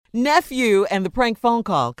nephew and the prank phone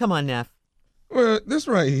call. Come on, Neff. Well, this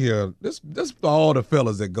right here, this for all the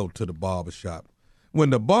fellas that go to the barbershop. When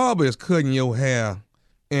the barber is cutting your hair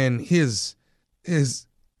and his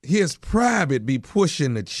private be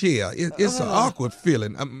pushing the chair, it's an awkward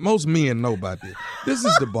feeling. Most men know about this. This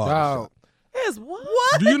is the barbershop. It's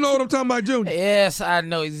what? Do you know what I'm talking about, Junior? Yes, I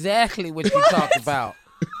know exactly what you're talking about.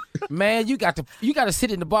 Man, you got to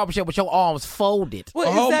sit in the barbershop with your arms folded.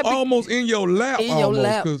 Well, almost in your lap. In your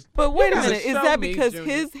lap. But wait a minute. Is that because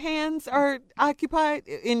his hands are occupied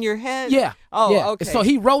in your head? Yeah. Oh, yeah. okay. So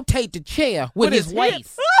he rotate the chair with his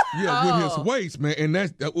waist. Yeah, with his waist, man. And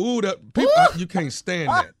that's, you can't stand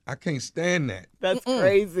that. I can't stand that. That's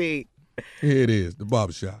crazy. Here it is, the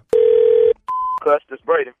barbershop. Cuss, this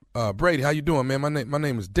Brady. Brady, how you doing, man? My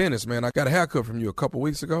name is Dennis, man. I got a haircut from you a couple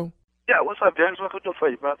weeks ago. Yeah, what's up, Dennis? What can I do for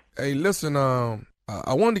you, brother? Hey, listen, I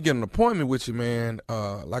wanted to get an appointment with you, man.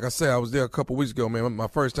 Like I said, I was there a couple weeks ago, man. My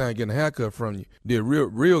first time getting a haircut from you. Did a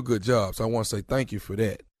real good job, so I want to say thank you for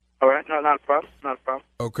that. All right, no, not a problem, not a problem.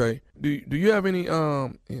 Okay. Do you have any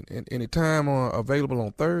any time available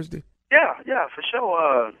on Thursday? Yeah, for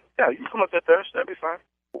sure. Yeah, you can come up there Thursday. That'll be fine.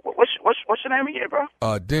 What's your name again,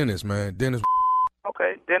 bro? Dennis, man. Dennis.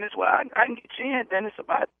 Okay, Dennis. Well, I can get you in, Dennis,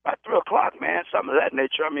 about 3 o'clock, man. Something of that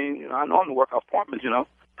nature. I mean, I normally work off appointments,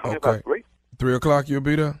 Come about 3. 3 o'clock, you'll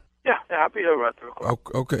be there? Yeah, I'll be there around 3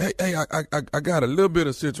 o'clock. Okay. Hey, I got a little bit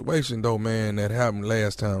of situation though, man, that happened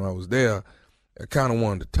last time I was there. I kind of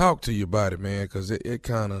wanted to talk to you about it, man, because it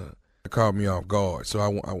kind of caught me off guard. So I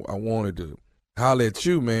wanted to holler at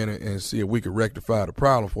you, man, and see if we could rectify the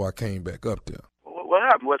problem before I came back up there. What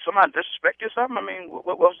happened? What, somebody disrespect you or something? I mean,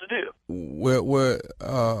 what was the deal?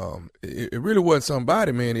 Well, it really wasn't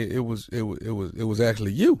somebody, man. It was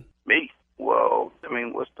actually you. Me? Well, I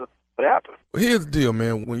mean, what happened? Well, here's the deal,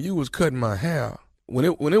 man. When you was cutting my hair, when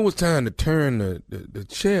it was time to turn the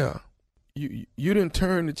chair, you didn't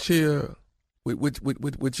turn the chair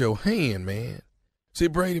with your hand, man. See,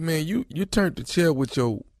 Brady, man, you turned the chair with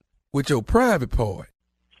your private part.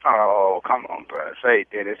 Oh, come on, bro. Say,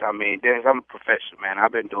 Dennis, I'm a professional, man.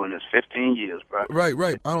 I've been doing this 15 years, bro.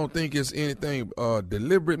 Right. I don't think it's anything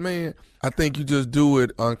deliberate, man. I think you just do it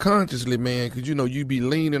unconsciously, man, because, you be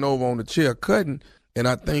leaning over on the chair cutting, and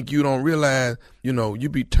I think you don't realize, you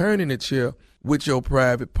be turning the chair with your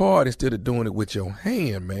private part instead of doing it with your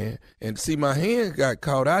hand, man. And see, my hand got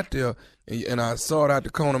caught out there, and I saw it out the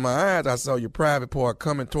corner of my eyes. I saw your private part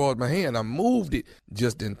coming towards my hand. I moved it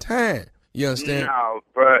just in time. You understand? No,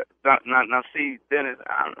 bro. Now, see, Dennis,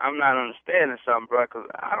 I'm not understanding something, bro. Cause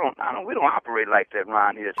we don't operate like that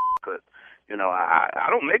around here. Cause I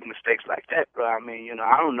don't make mistakes like that, bro. I mean,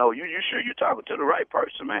 I don't know. You sure you're talking to the right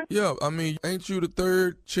person, man? Yeah, I mean, ain't you the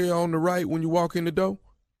third chair on the right when you walk in the door?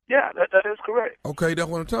 Yeah, that is correct. Okay, that's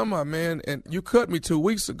what I'm talking about, man. And you cut me 2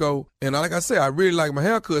 weeks ago, and like I said, I really like my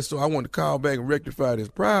haircut, so I wanted to call back and rectify this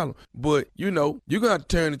problem. But, you're going to have to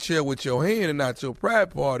turn the chair with your hand and not your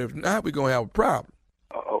private part. If not, we're going to have a problem.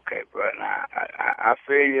 Okay, bro. Now, I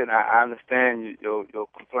feel you, and I understand your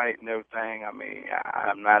complaint and everything. I mean,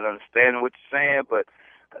 I'm not understanding what you're saying, but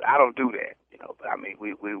I don't do that, But, I mean,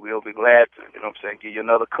 we'll be glad to, give you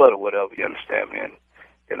another cut or whatever, you understand me? And,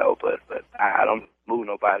 but I don't move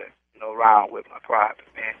nobody, around with my private,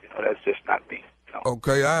 man. That's just not me.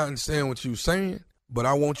 Okay, I understand what you're saying, but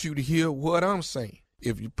I want you to hear what I'm saying.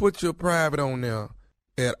 If you put your private on there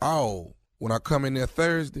at all when I come in there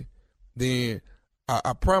Thursday, then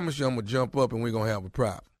I promise you I'm going to jump up and we're going to have a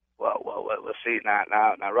problem. Well, see, now,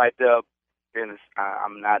 right there, Dennis,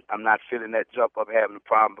 I'm not feeling that jump up having a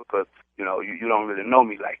problem because, you don't really know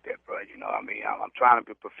me like that, bro. I mean, I'm trying to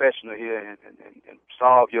be professional here and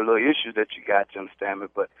solve your little issues that you got, you understand me?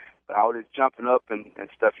 But all this jumping up and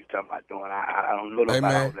stuff you're talking about doing, I don't know about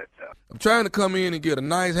all that stuff. I'm trying to come in and get a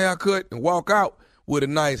nice haircut and walk out with a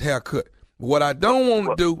nice haircut. What I don't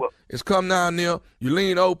want to do is come down there, you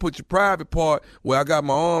lean over, put your private part where I got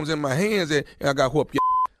my arms and my hands at, and I got whoop your.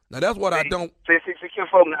 Now, that's what I don't. See,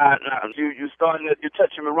 folks, now, you starting to, you're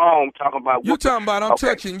touching me wrong, talking about. You talking about I'm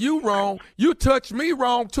touching you wrong. You touched me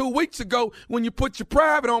wrong 2 weeks ago when you put your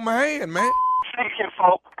private on my hand, man. See,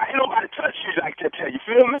 folks, ain't nobody touch you like that, you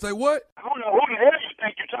feel me? Say what? I don't know who the hell you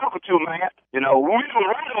think you're talking to, man. We don't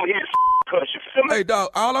right on here, cuz, you feel me? Hey, dog,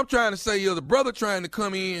 all I'm trying to say is a brother trying to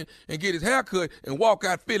come in and get his hair cut and walk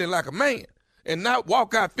out feeling like a man. And not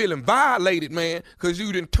walk out feeling violated, man, because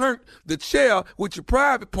you done turned the chair with your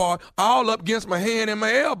private part all up against my hand and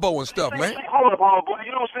my elbow and stuff, man. Hold up, boy.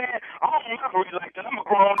 You know what I'm saying? I don't operate like that. I'm a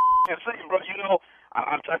grown and say, bro,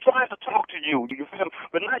 I'm trying to talk to you. You feel me?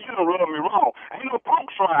 But now you done rub me wrong. Ain't no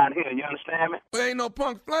punks flying here, you understand me? Well, ain't no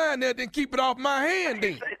punks flying there, then keep it off my hand,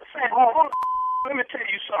 then. Say, hold on. let me tell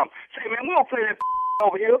you something. Say, man, we don't play that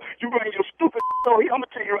over here. You bring your stupid over here. I'm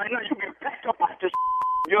gonna tell you right now, you get backed up out this.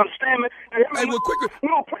 You understand me? Hey, well, quicker. We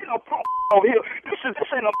don't play no punk over here. This ain't a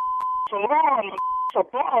salon. It's a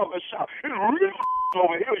barbershop. It's real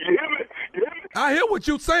over here. You hear me? You hear me? I hear what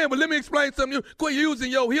you're saying, but let me explain something. Quit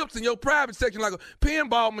using your hips in your private section like a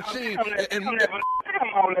pinball machine. Damn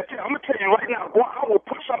all that. I'm gonna tell you right now, boy. I will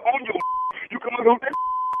put something on you. You come over with that.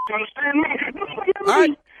 You understand me? I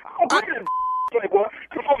don't play that boy.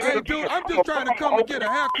 Come over here. Hey, dude, I'm just trying to come and get a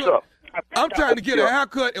haircut. I'm trying to get a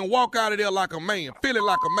haircut and walk out of there like a man, feeling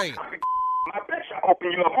like a man. I bet you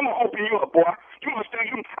open you up. I'm gonna open you up, boy. You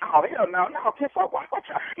understand? Oh hell no, piss off. Watch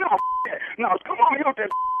out. No, no, come on here with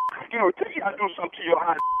that. You know, tell you I do something to your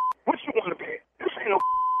eye. What you want to be? This ain't no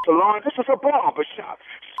salon. This is a barbershop.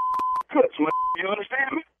 Cuts, man. You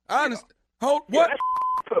understand me? I understand. Hold what? Yeah,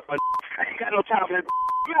 cut, man. I ain't got no time for that.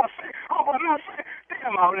 Matter of fact,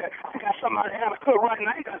 damn all that. I got somebody to have a cut right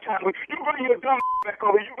now. I ain't got time for it. You bring your dumb back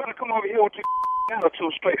over here. You better come over here with your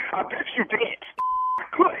attitude straight. I bet you did.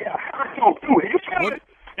 Cut hair. I don't do it. You feel me?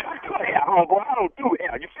 I cut hair, homeboy. I don't do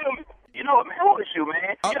hair. You feel me? You know what, man? Who is you,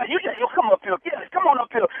 man? You come up here. Yeah, come on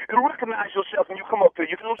up here and recognize yourself when you come up here.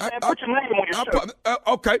 You know what I'm saying? Put your name on your shirt.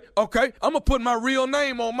 Okay. I'm going to put my real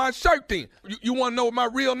name on my shirt then. You want to know what my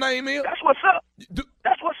real name is? That's what's up.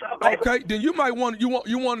 That's what's up, baby. Okay, then you might want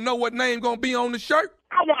to know what name going to be on the shirt?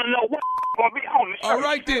 I want to know what's going to be on the shirt. All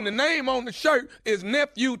right, then. The name on the shirt is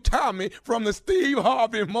Nephew Tommy from the Steve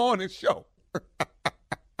Harvey Morning Show.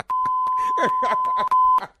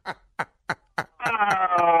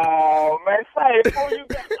 Oh, man, say before you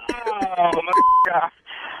got. Oh, my God.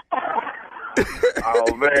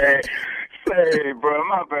 Oh, man. Say, bro,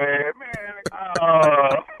 my bad, man. Oh.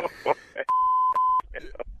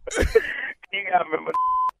 You got me,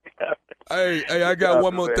 Hey, I got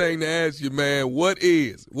one more thing to ask you, man. What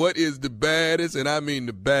is the baddest, and I mean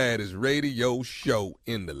the baddest, radio show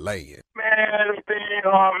in the land? Man, it's Steve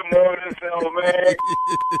Harvey Morning Show, man.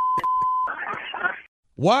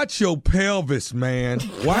 Watch your pelvis, man.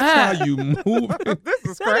 Watch how you move. This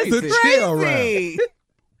is crazy. The chair around.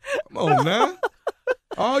 Come on now.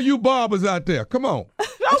 All you barbers out there, come on.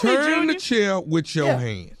 Turn the chair with your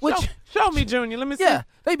hand. Show me, Junior. Let me see. Yeah,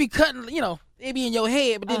 they be cutting, they be in your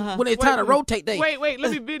head, but then when they try to rotate, they... Wait,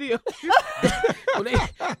 let me video. they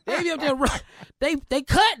be up there, they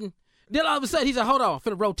cutting. Then all of a sudden, he said, hold on,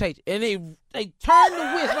 finna rotate. And they turn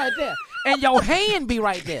the whisk right there. And your hand be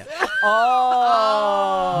right there.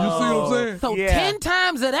 Oh. You see what I'm saying? So 10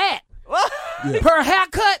 times of that per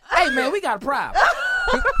haircut, hey, man, we got a problem.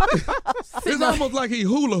 It's almost like he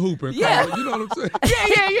hula hooping. Yeah. Carl, you know what I'm saying?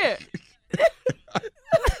 Yeah.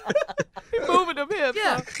 He moving them hips.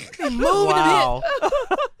 Yeah. He moving them hips.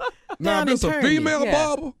 Now, this a female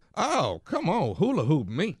barber? Oh, come on. Hula hoop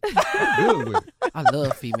me. I'm good with it. I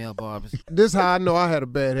love female barbers. This is how I know I had a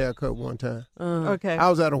bad haircut one time. Okay. I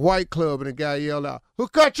was at a white club and the guy yelled out, "Who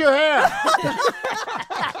cut your hair?"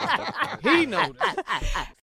 He noticed.